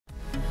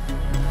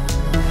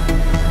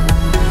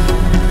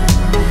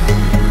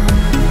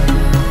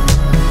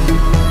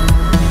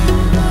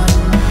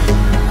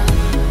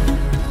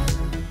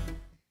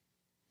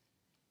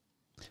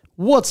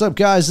What's up,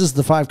 guys? This is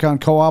the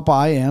 5-Count Co-op.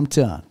 I am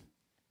Ton.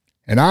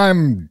 And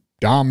I'm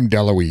Dom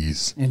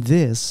DeLuise. And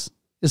this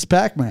is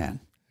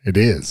Pac-Man. It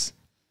is.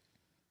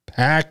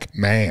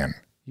 Pac-Man.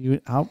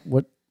 You're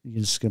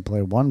just going to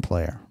play one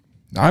player.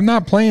 I'm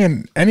not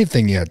playing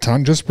anything yet,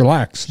 Ton. Just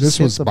relax. This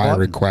was by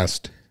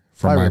request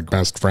from my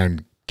best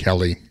friend,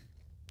 Kelly.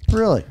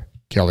 Really?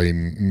 Kelly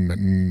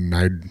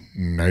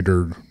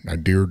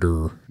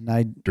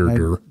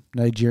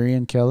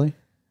Nigerian Kelly?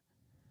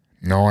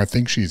 No, I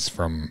think she's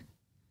from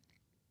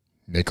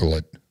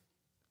Nicollet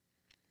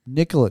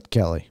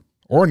Kelly.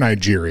 or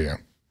Nigeria.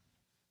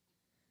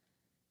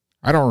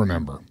 I don't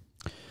remember.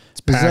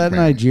 Is that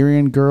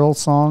Nigerian Girl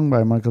song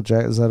by Michael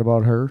Jackson? Is that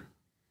about her?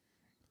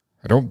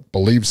 I don't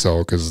believe so,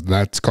 because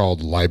that's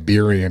called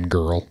Liberian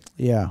Girl.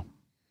 Yeah.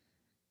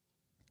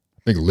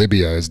 I think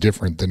Libya is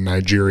different than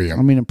Nigeria.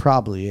 I mean, it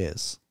probably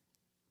is.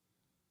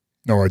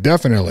 No, it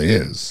definitely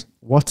is.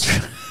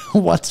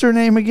 What's her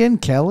name again?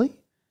 Kelly?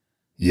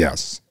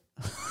 Yes.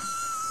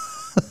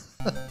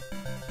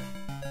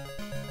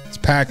 It's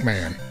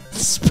Pac-Man.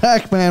 It's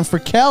Pac-Man for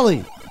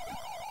Kelly.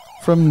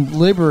 From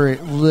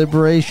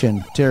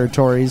Liberation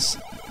Territories,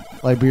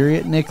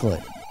 Liberia,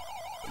 Nicollet.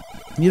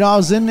 You know, I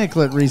was in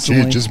Nicollet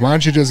recently. Gee, why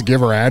don't you just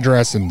give her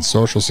address and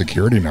social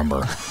security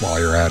number while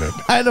you're at it?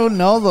 I don't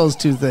know those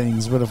two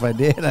things, but if I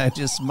did, I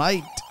just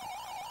might.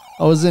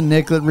 I was in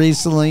Nicollet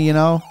recently, you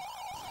know.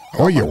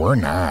 Oh, you were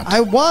not. I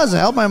was. I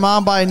helped my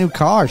mom buy a new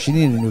car. She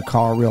needed a new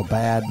car real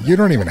bad. You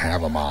don't even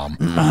have a mom.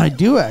 I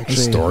do actually.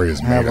 The story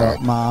is made up.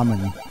 A mom,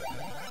 and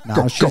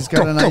now she's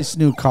got a nice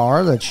new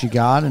car that she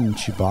got, and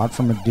she bought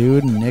from a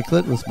dude in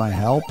Nicollet with my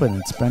help, and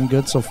it's been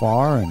good so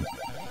far. And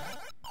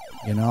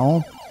you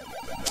know,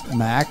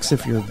 Max,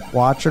 if you're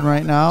watching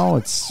right now,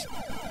 it's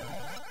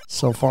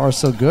so far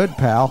so good,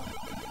 pal.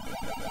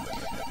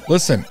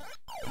 Listen,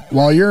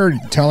 while you're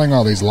telling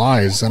all these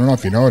lies, I don't know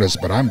if you noticed,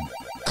 but I'm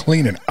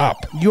cleaning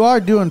up. You are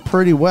doing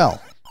pretty well.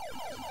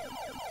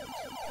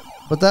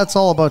 But that's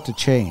all about to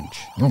change.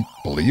 I don't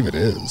believe it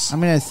is. I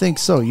mean, I think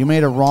so. You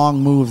made a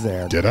wrong move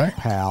there. Did I?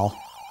 Pal.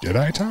 Did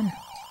I, Tom?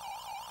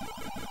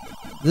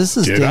 This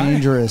is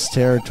dangerous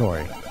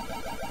territory.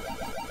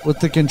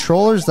 With the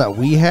controllers that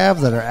we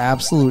have that are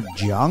absolute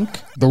junk.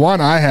 The one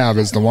I have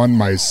is the one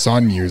my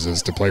son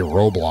uses to play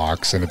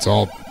Roblox, and it's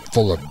all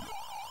full of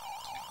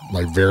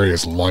like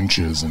various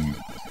lunches and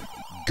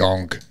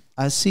gunk.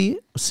 I see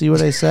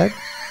what I said?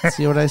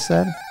 See what I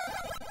said?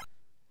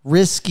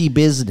 Risky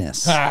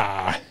business.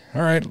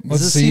 All right,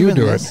 let's see you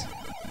do it.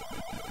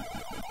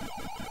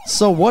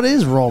 So what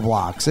is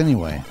Roblox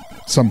anyway?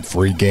 Some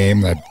free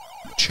game that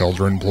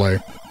children play.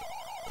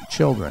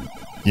 Children?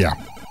 Yeah,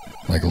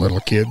 like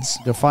little kids.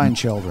 Define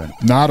children.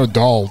 Not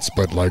adults,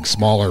 but like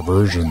smaller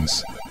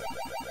versions.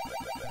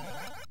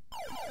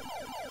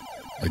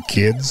 Like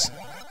kids?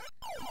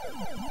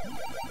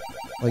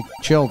 Like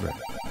children?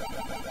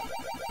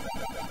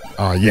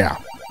 Yeah.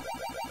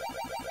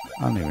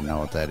 I don't even know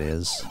what that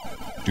is.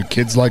 Do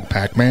kids like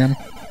Pac-Man?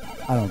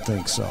 I don't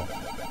think so.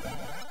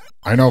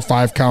 I know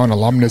 5-Count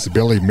alumnus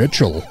Billy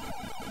Mitchell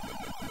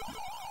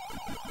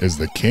is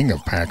the king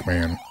of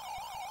Pac-Man.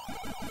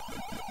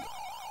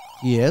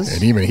 He is?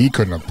 And even he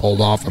couldn't have pulled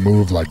off a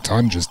move like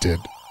Ton just did.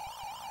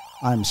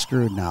 I'm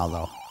screwed now,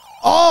 though.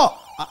 Oh!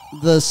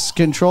 This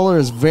controller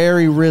is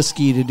very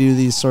risky to do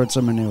these sorts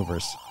of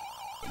maneuvers.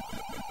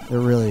 It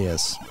really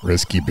is.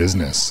 Risky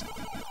business.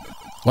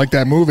 Like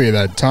that movie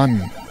that Ton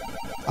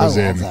was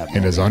in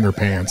his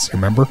underpants. You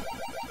remember?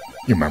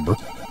 You remember.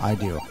 I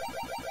do.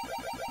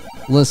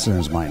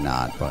 Listeners might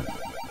not, but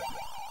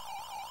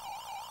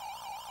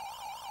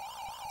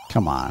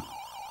come on,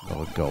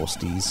 little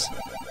ghosties.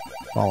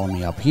 Follow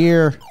me up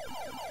here.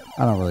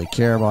 I don't really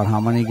care about how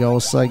many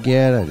ghosts I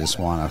get. I just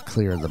want to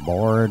clear the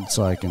board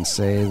so I can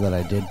say that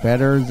I did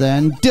better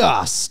than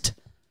dust.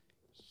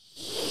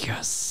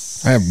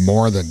 Yes. I have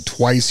more than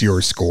twice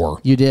your score.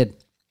 You did.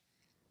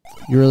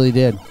 You really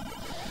did.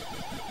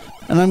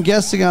 And I'm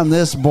guessing on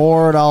this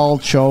board I'll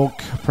choke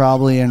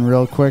probably in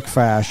real quick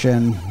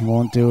fashion.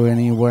 Won't do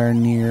anywhere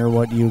near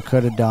what you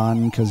could have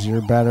done because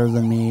you're better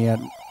than me at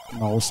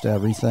most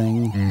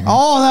everything. Mm-hmm.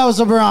 Oh, that was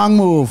a wrong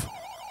move.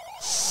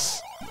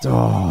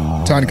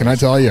 Oh, Ton, can I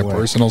tell you a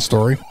personal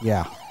story?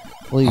 Yeah.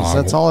 Please.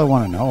 That's all I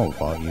want to know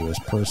about you is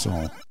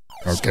personal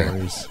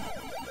stories.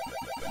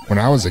 When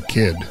I was a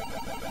kid.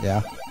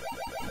 Yeah.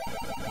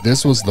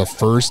 This was the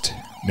first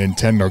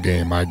Nintendo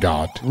game I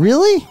got.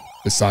 Really?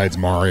 Besides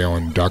Mario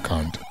and Duck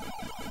Hunt.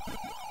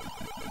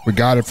 We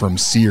got it from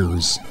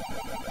Sears.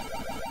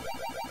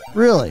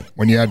 Really?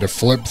 When you had to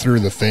flip through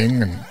the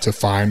thing to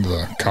find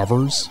the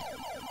covers.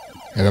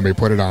 And then we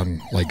put it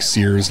on like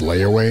Sears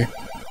layaway.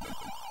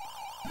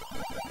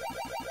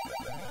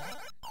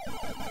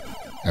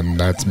 And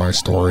that's my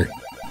story.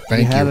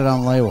 Thank you. You had it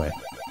on layaway.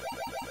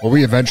 Well,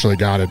 we eventually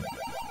got it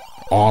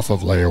off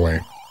of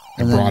layaway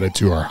and brought it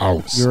to our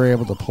house. You were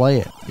able to play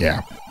it.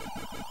 Yeah.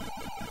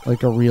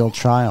 Like a real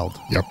child.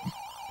 Yep.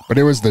 But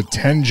it was the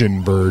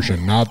Tengen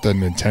version, not the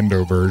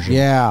Nintendo version.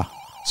 Yeah.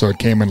 So it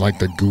came in like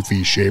the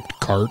goofy shaped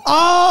cart.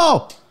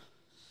 Oh!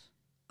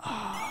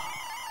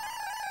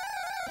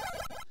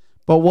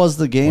 But was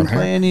the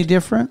gameplay any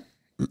different?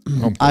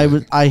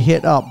 I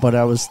hit up, but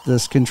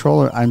this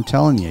controller. I'm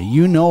telling you,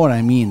 you know what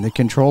I mean. The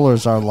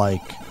controllers are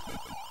like,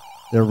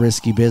 they're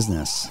risky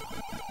business.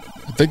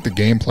 I think the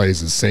gameplay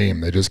is the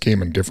same. They just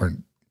came in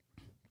different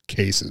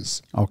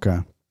cases. Okay.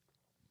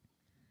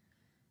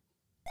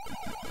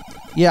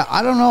 Yeah,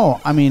 I don't know.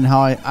 I mean,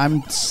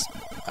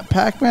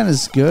 Pac-Man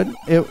is good.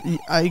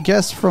 I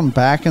guess from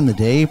back in the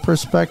day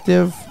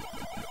perspective,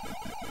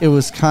 it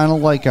was kind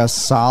of like a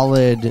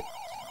solid.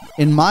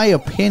 In my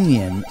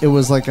opinion, it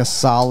was like a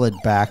solid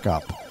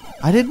backup.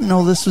 I didn't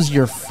know this was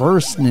your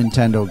first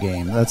Nintendo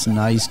game. That's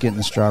nice getting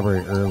the strawberry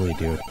early,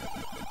 dude.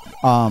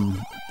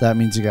 That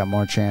means you got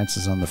more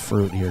chances on the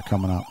fruit here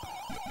coming up.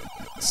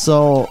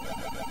 So,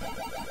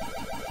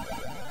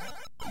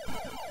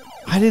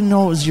 I didn't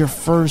know it was your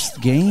first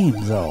game,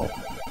 though.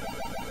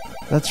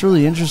 That's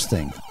really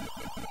interesting.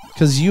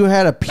 Because you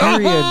had a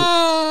period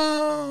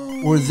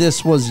where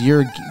this was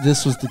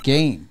the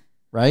game,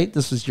 right?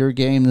 This was your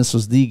game, this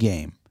was the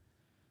game.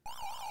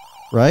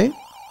 Right?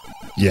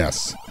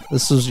 Yes.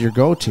 This was your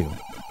go-to.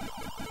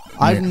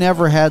 I've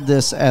never had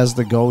this as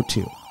the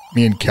go-to.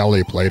 Me and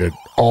Kelly played it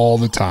all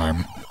the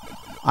time.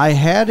 I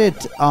had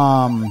it,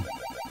 I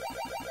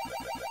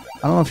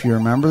don't know if you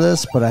remember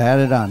this, but I had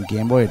it on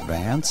Game Boy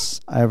Advance.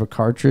 I have a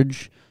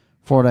cartridge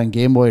for it on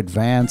Game Boy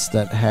Advance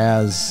that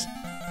has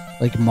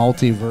like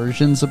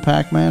multi-versions of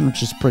Pac-Man,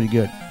 which is pretty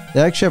good. They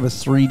actually have a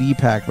 3D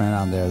Pac-Man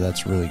on there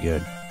that's really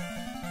good.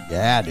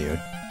 Yeah,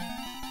 dude.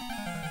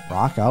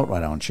 Rock out, why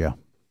don't you?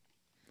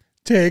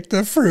 Take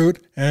the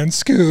fruit and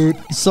scoot.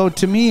 So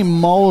to me,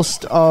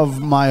 most of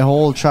my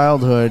whole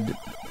childhood,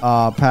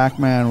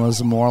 Pac-Man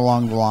was more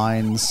along the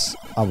lines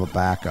of a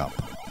backup.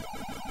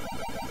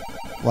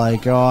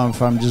 Like,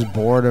 if I'm just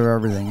bored of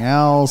everything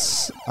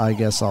else, I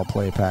guess I'll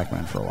play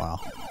Pac-Man for a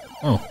while.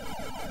 Oh.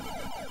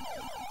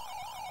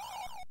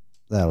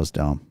 That was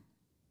dumb.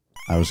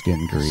 I was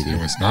getting greedy.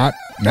 It was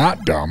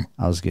not dumb.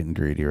 I was getting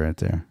greedy right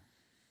there.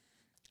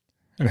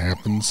 It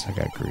happens. I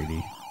got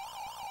greedy.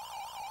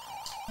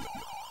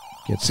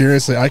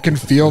 Seriously, I can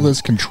feel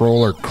this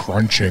controller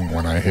crunching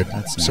when I hit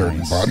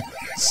certain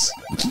buttons.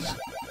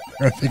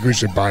 I think we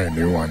should buy a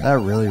new one. That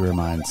really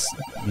reminds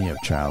me of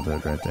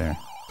childhood right there.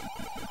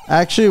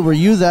 Actually, were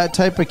you that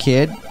type of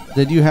kid?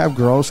 Did you have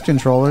gross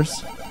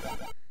controllers?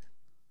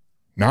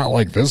 Not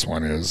like this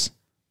one is.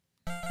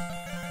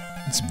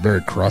 It's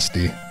very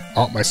crusty.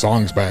 Oh, my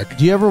song's back.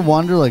 Do you ever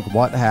wonder, like,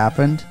 what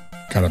happened?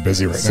 Kind of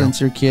busy right now.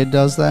 Since your kid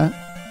does that?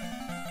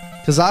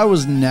 Because I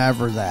was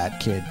never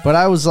that kid. But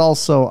I was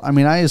also,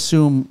 I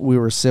assume we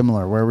were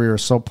similar, where we were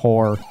so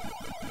poor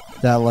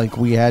that, like,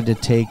 we had to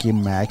take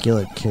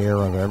immaculate care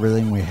of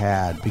everything we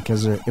had.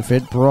 Because if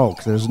it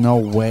broke, there's no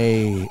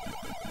way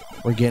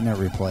we're getting it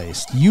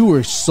replaced. You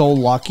were so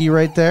lucky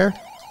right there.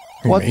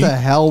 What the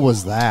hell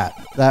was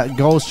that? That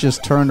ghost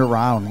just turned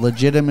around.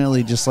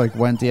 Legitimately just, like,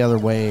 went the other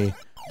way.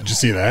 Did you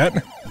see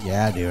that?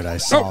 Yeah, dude, I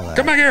saw that.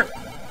 Come back here.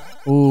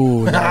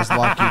 Ooh, that was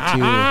lucky,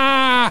 too.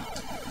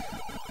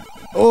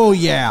 Oh,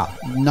 yeah.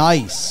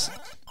 Nice.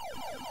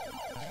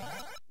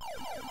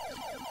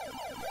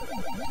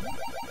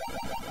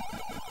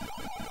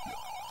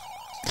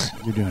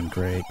 You're doing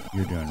great.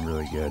 You're doing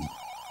really good.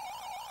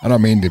 I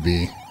don't mean to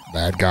be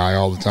bad guy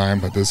all the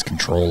time, but this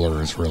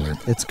controller is really...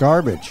 It's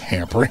garbage.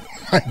 Hampering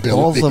my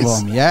abilities. Both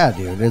of them. Yeah,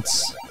 dude.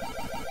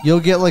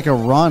 You'll get like a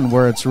run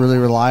where it's really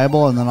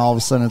reliable, and then all of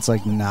a sudden it's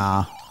like,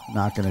 nah,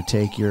 not going to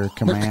take your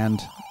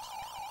command.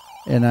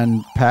 And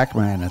then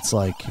Pac-Man, it's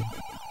like...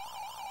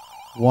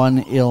 one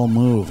ill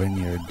move and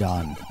you're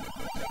done.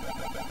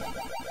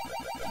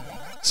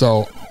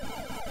 So,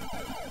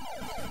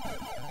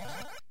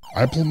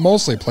 I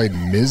mostly played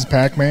Ms.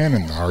 Pac-Man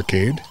in the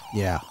arcade.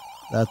 Yeah,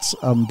 that's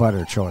a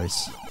better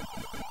choice.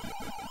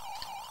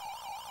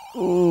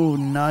 Ooh,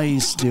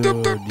 nice, dude.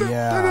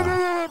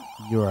 Yeah.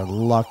 You are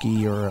lucky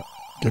you're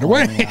Get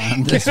away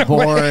on this Get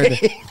board.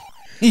 Away.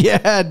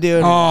 Yeah,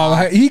 dude.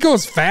 Oh, he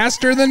goes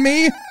faster than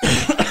me?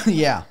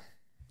 Yeah.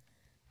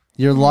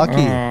 You're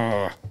lucky.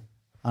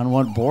 On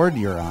what board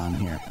you're on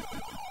here.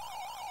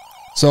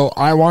 So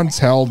I once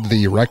held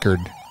the record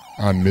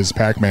on Ms.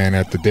 Pac-Man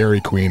at the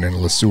Dairy Queen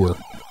in Le Sueur.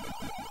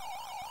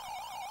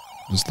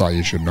 Just thought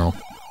you should know.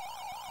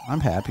 I'm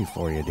happy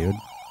for you, dude.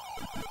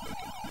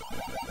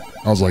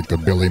 I was like the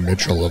Billy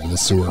Mitchell of Le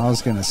Sueur. I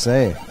was going to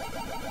say.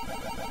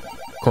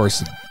 Of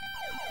course.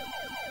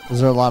 Was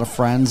there a lot of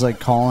friends, like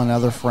calling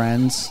other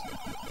friends?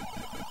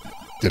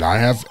 Did I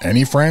have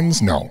any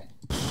friends? No.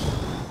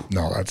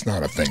 No, that's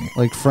not a thing.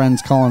 Like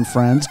friends calling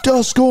friends.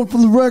 Dust going for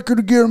the record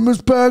again,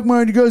 Miss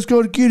Pac-Man. You guys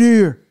got to get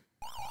here.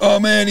 Oh,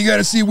 man, you got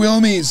to see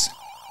Wilmie's.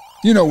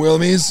 You know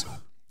Wilmie's.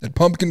 That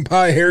pumpkin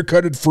pie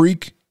haircutted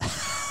freak.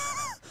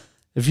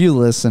 If you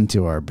listen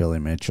to our Billy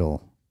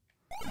Mitchell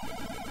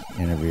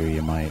interview,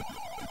 you might.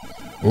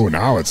 Oh,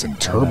 now it's in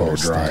turbo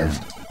drive.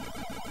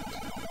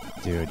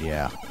 Dude,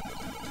 yeah.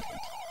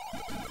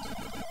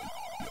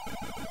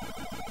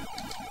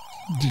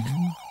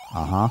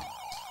 Uh-huh.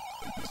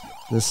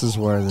 This is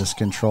where this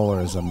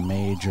controller is a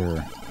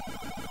major...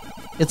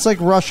 It's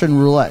like Russian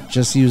roulette,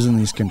 just using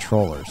these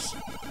controllers.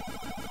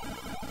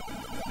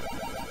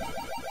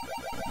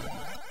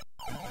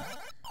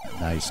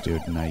 Nice,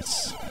 dude.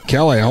 Nice.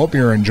 Kelly, I hope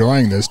you're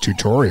enjoying this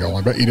tutorial.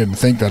 I bet you didn't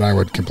think that I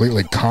would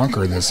completely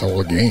conquer this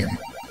whole game.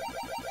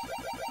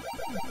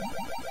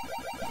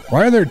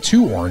 Why are there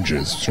 2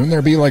 oranges? Shouldn't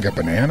there be like a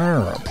banana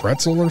or a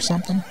pretzel or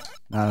something?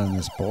 Not on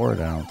this board,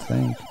 I don't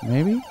think.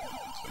 Maybe?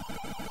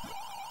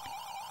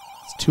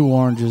 It's 2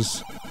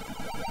 oranges.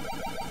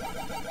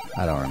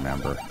 I don't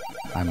remember.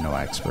 I'm no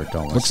expert.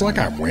 Don't listen. Looks like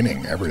I'm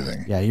winning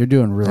everything. Yeah, you're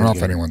doing really good. I don't know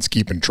if anyone's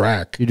keeping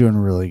track. You're doing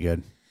really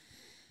good.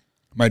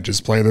 Might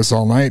just play this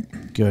all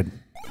night. Good.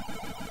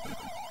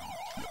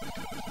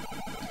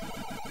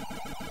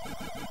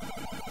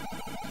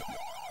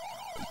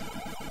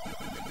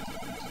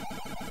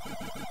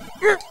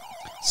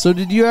 So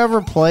did you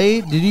ever play?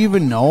 Did you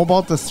even know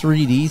about the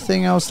 3D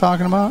thing I was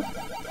talking about?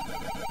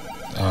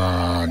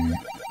 I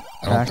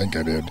don't think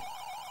I did.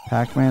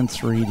 Pac-Man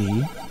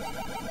 3D.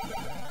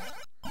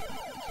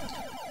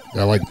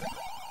 Yeah, like,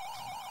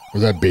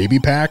 was that Baby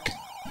Pack?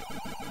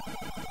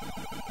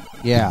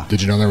 Yeah.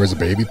 Did you know there was a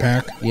Baby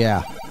Pack?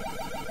 Yeah.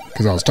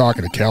 Because I was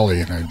talking to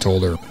Kelly and I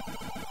told her.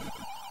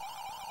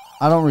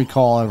 I don't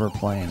recall ever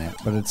playing it,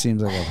 but it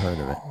seems like I've heard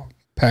of it.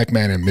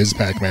 Pac-Man and Ms.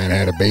 Pac-Man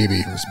had a baby.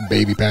 It was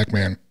Baby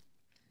Pac-Man.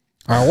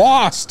 I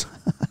lost.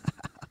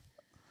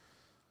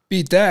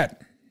 Beat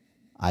that.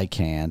 I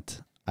can't.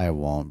 I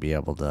won't be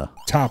able to.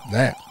 Top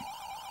that.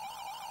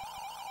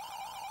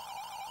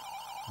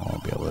 I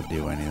won't be able to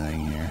do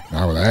anything here.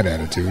 Not with that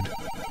attitude.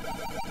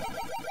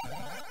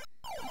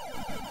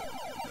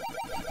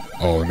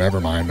 Oh,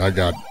 never mind. I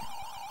got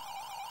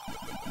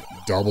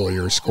double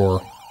your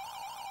score.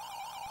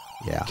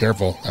 Yeah.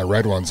 Careful. That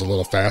red one's a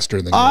little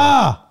faster than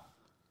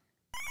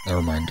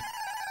Never mind.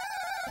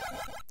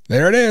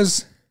 There it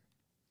is.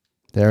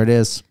 There it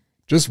is.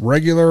 Just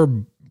regular,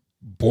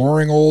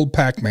 boring old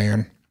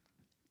Pac-Man.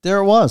 There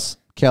it was.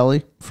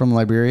 Kelly from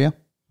Liberia.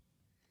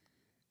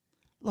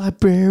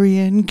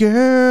 Librarian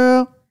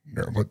girl.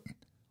 What?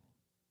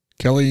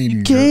 Kelly.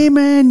 You came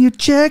and you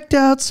checked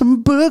out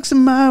some books in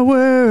my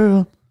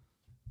world.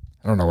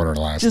 I don't know what her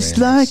last Just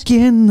name is. like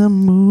in the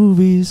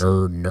movies.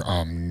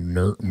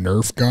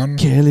 Nerf gun.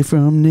 Kelly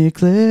from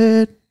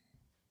Nicklet.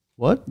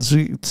 What?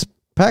 It's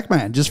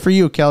Pac-Man, just for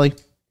you, Kelly.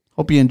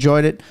 Hope you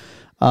enjoyed it.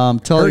 Tell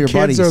Her your kids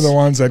buddies. are the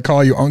ones that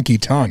call you Unky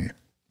Ton.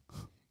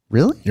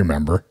 Really? You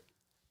remember?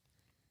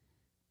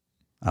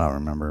 I don't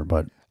remember,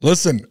 but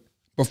Listen,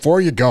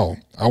 before you go,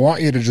 I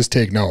want you to just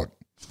take note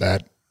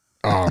that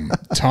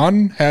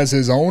Ton has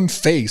his own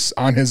face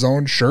on his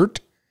own shirt.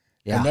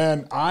 yeah. And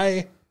then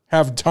I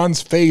have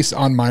Ton's face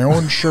on my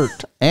own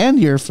shirt. And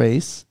your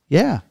face.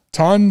 Yeah.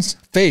 Ton's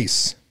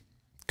face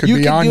could You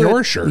be could on do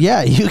your it. shirt.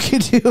 Yeah, you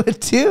could do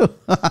it too.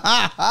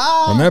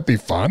 Wouldn't that be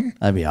fun?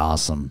 That'd be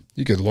awesome.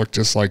 You could look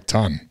just like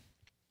Ton.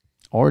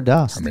 Or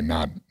Dust. I mean,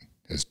 not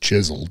as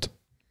chiseled.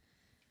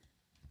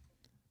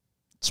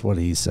 That's what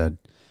he said.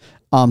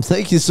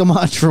 Thank you so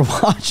much for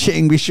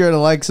watching. Be sure to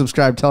like,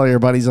 subscribe, tell your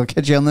buddies. I'll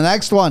catch you on the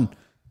next one.